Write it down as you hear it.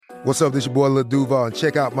What's up, this your boy Lil Duval, and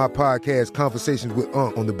check out my podcast, Conversations with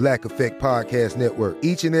Unc, on the Black Effect Podcast Network.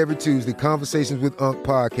 Each and every Tuesday, Conversations with Unc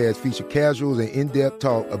podcast feature casuals and in-depth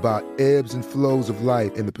talk about ebbs and flows of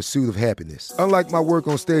life and the pursuit of happiness. Unlike my work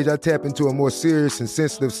on stage, I tap into a more serious and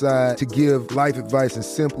sensitive side to give life advice and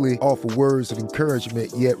simply offer words of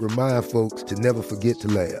encouragement, yet remind folks to never forget to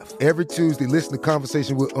laugh. Every Tuesday, listen to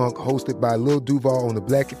Conversations with Unc, hosted by Lil Duval on the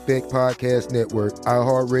Black Effect Podcast Network,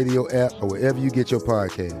 iHeartRadio app, or wherever you get your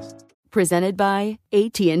podcasts. Presented by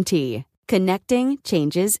AT&T. Connecting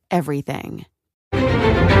changes everything.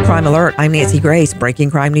 Crime Alert, I'm Nancy Grace.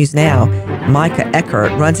 Breaking crime news now. Micah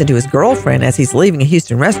Eckert runs into his girlfriend as he's leaving a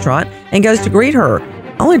Houston restaurant and goes to greet her,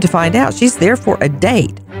 only to find out she's there for a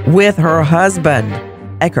date with her husband.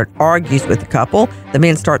 Eckert argues with the couple. The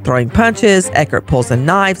men start throwing punches. Eckert pulls a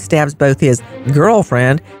knife, stabs both his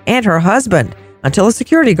girlfriend and her husband, until a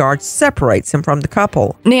security guard separates him from the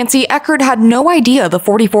couple. Nancy Eckert had no idea the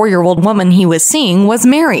 44-year-old woman he was seeing was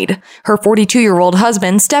married. Her 42-year-old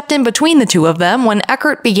husband stepped in between the two of them when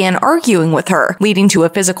Eckert began arguing with her, leading to a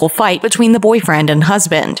physical fight between the boyfriend and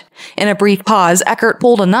husband. In a brief pause, Eckert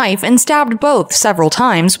pulled a knife and stabbed both several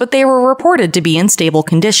times, but they were reported to be in stable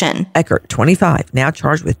condition. Eckert, 25, now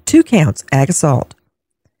charged with 2 counts ag assault.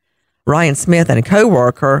 Ryan Smith and a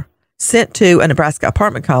co-worker sent to a Nebraska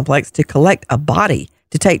apartment complex to collect a body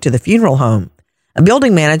to take to the funeral home. A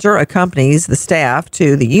building manager accompanies the staff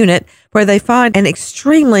to the unit where they find an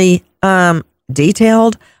extremely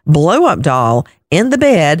detailed blow-up doll in the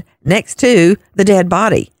bed next to the dead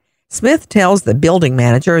body. Smith tells the building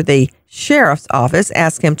manager the sheriff's office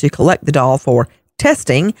asked him to collect the doll for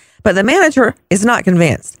testing, but the manager is not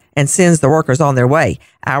convinced and sends the workers on their way.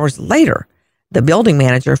 Hours later, the building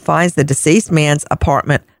manager finds the deceased man's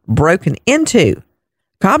apartment broken into.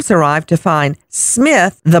 Cops arrive to find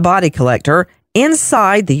Smith, the body collector,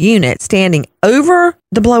 inside the unit, standing over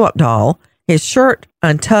the blow-up doll, his shirt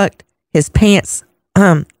untucked, his pants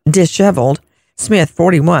disheveled. Smith,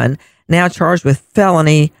 41, now charged with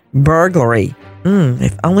felony burglary.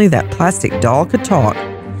 If only that plastic doll could talk.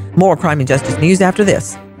 More crime and justice news after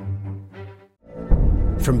this.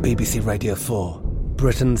 From BBC Radio 4,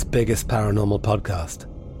 Britain's biggest paranormal podcast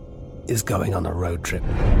is going on a road trip.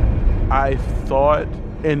 I thought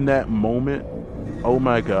in that moment, oh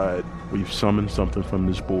my God, we've summoned something from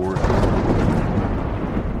this board.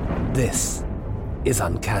 This is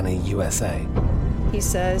Uncanny USA. He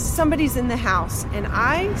says, somebody's in the house, and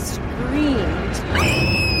I screamed.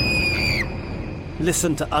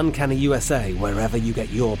 Listen to Uncanny USA wherever you get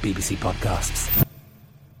your BBC podcasts,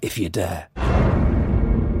 if you dare.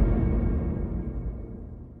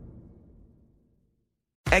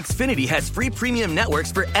 Xfinity has free premium networks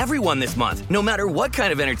for everyone this month, no matter what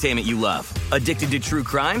kind of entertainment you love. Addicted to true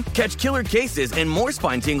crime? Catch killer cases and more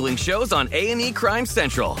spine-tingling shows on A&E Crime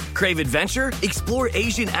Central. Crave adventure? Explore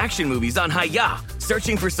Asian action movies on Hayya.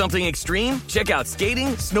 Searching for something extreme? Check out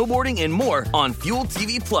skating, snowboarding, and more on Fuel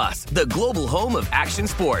TV Plus, the global home of action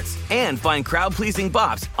sports. And find crowd-pleasing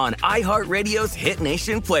bops on iHeartRadio's Hit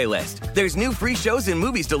Nation playlist. There's new free shows and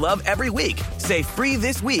movies to love every week. Say free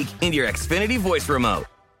this week in your Xfinity voice remote.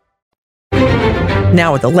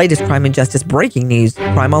 Now with the latest crime and justice breaking news,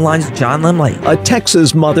 Crime Online's John Limley. A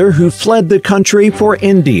Texas mother who fled the country for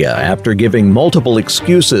India after giving multiple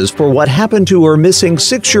excuses for what happened to her missing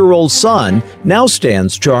 6-year-old son now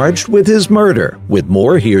stands charged with his murder. With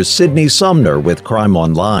more, here's Sydney Sumner with Crime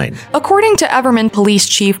Online. According to Everman Police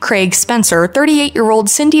Chief Craig Spencer, 38-year-old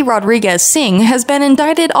Cindy Rodriguez Singh has been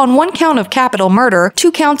indicted on 1 count of capital murder,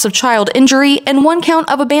 2 counts of child injury, and 1 count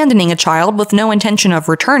of abandoning a child with no intention of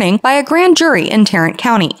returning by a grand jury in Tarrant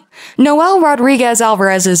County. Noel Rodriguez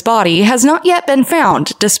Alvarez's body has not yet been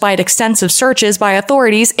found, despite extensive searches by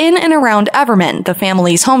authorities in and around Everman, the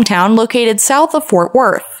family's hometown located south of Fort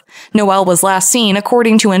Worth. Noel was last seen,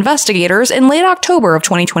 according to investigators, in late October of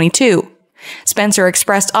 2022. Spencer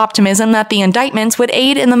expressed optimism that the indictments would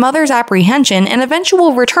aid in the mother's apprehension and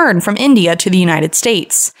eventual return from India to the United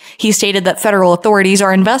States. He stated that federal authorities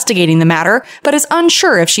are investigating the matter, but is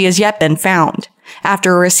unsure if she has yet been found.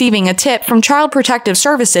 After receiving a tip from Child Protective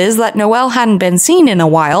Services that Noel hadn't been seen in a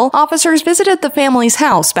while, officers visited the family's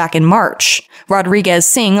house back in March. Rodriguez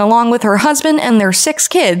Singh, along with her husband and their 6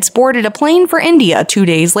 kids, boarded a plane for India 2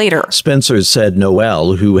 days later. Spencer said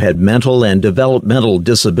Noel, who had mental and developmental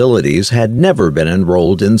disabilities, had never been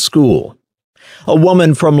enrolled in school. A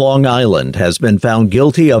woman from Long Island has been found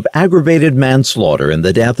guilty of aggravated manslaughter in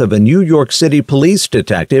the death of a New York City police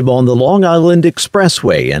detective on the Long Island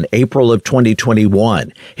Expressway in April of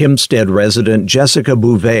 2021. Hempstead resident Jessica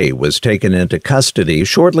Bouvet was taken into custody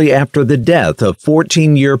shortly after the death of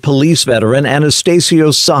 14-year police veteran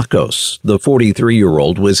Anastasios Sakos. The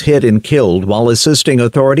 43-year-old was hit and killed while assisting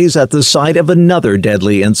authorities at the site of another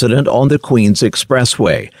deadly incident on the Queens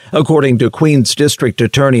Expressway. According to Queens District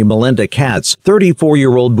Attorney Melinda Katz,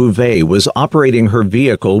 34-year-old Bouvet was operating her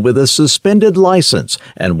vehicle with a suspended license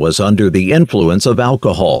and was under the influence of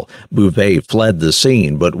alcohol. Bouvet fled the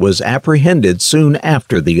scene but was apprehended soon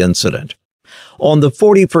after the incident. On the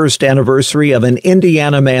 41st anniversary of an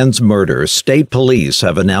Indiana man's murder, state police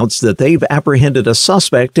have announced that they've apprehended a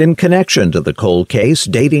suspect in connection to the cold case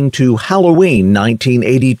dating to Halloween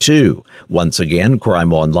 1982. Once again,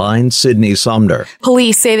 Crime Online, Sydney Sumner.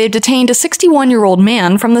 Police say they've detained a 61-year-old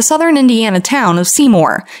man from the southern Indiana town of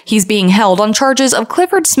Seymour. He's being held on charges of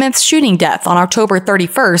Clifford Smith's shooting death on October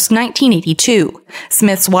 31st, 1982.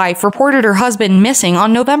 Smith's wife reported her husband missing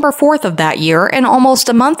on November 4th of that year, and almost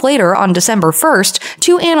a month later, on December 1st,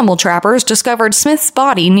 two animal trappers discovered Smith's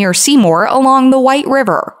body near Seymour along the White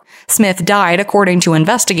River. Smith died, according to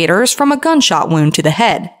investigators, from a gunshot wound to the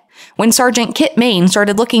head. When Sergeant Kit Main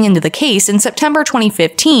started looking into the case in September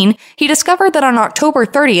 2015, he discovered that on October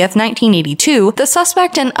 30th, 1982, the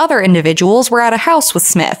suspect and other individuals were at a house with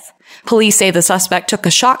Smith. Police say the suspect took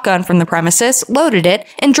a shotgun from the premises, loaded it,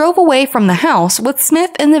 and drove away from the house with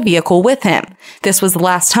Smith in the vehicle with him. This was the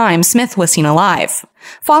last time Smith was seen alive.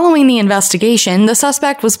 Following the investigation, the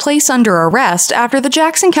suspect was placed under arrest after the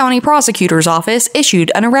Jackson County Prosecutor's Office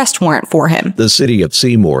issued an arrest warrant for him. The city of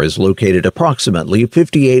Seymour is located approximately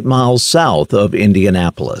 58 miles south of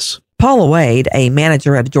Indianapolis. Paula Wade, a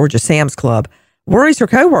manager at a Georgia Sam's Club, worries her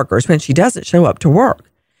coworkers when she doesn't show up to work.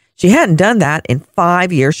 She hadn't done that in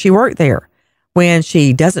 5 years she worked there. When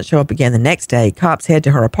she doesn't show up again the next day, cops head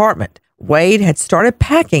to her apartment. Wade had started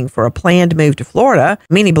packing for a planned move to Florida,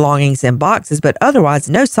 many belongings in boxes, but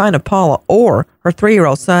otherwise no sign of Paula or her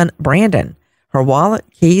 3-year-old son, Brandon. Her wallet,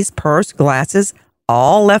 keys, purse, glasses,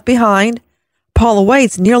 all left behind. Paula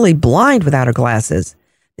Wade's nearly blind without her glasses.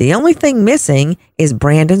 The only thing missing is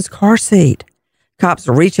Brandon's car seat. Cops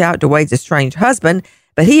will reach out to Wade's estranged husband,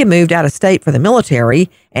 but he had moved out of state for the military,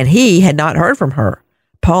 and he had not heard from her.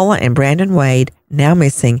 Paula and Brandon Wade now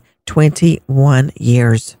missing 21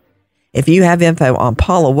 years. If you have info on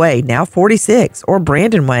Paula Wade, now 46, or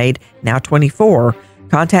Brandon Wade, now 24,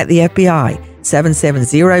 contact the FBI,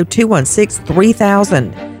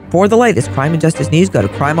 770-216-3000. For the latest crime and justice news, go to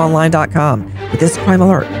crimeonline.com. With this Crime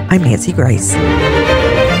Alert, I'm Nancy Grace.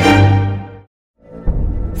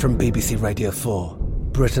 From BBC Radio 4,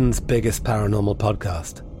 Britain's biggest paranormal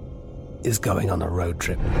podcast is going on a road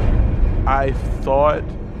trip. I thought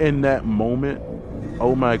in that moment,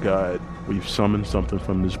 oh my God, we've summoned something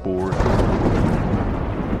from this board.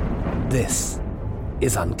 This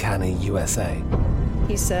is Uncanny USA.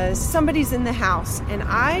 He says, somebody's in the house, and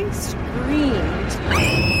I screamed.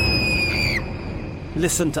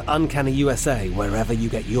 Listen to Uncanny USA wherever you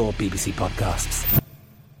get your BBC podcasts,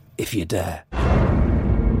 if you dare.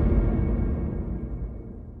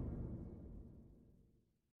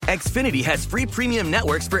 Xfinity has free premium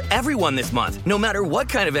networks for everyone this month, no matter what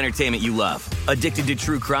kind of entertainment you love. Addicted to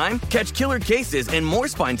true crime? Catch killer cases and more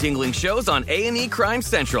spine-tingling shows on A&E Crime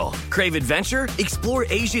Central. Crave adventure? Explore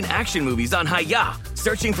Asian action movies on Hi-YAH.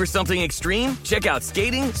 Searching for something extreme? Check out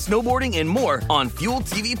skating, snowboarding, and more on Fuel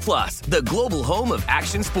TV Plus, the global home of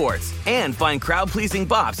action sports. And find crowd-pleasing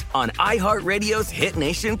bops on iHeartRadio's Hit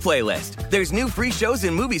Nation playlist. There's new free shows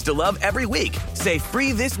and movies to love every week. Say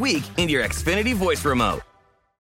free this week in your Xfinity voice remote.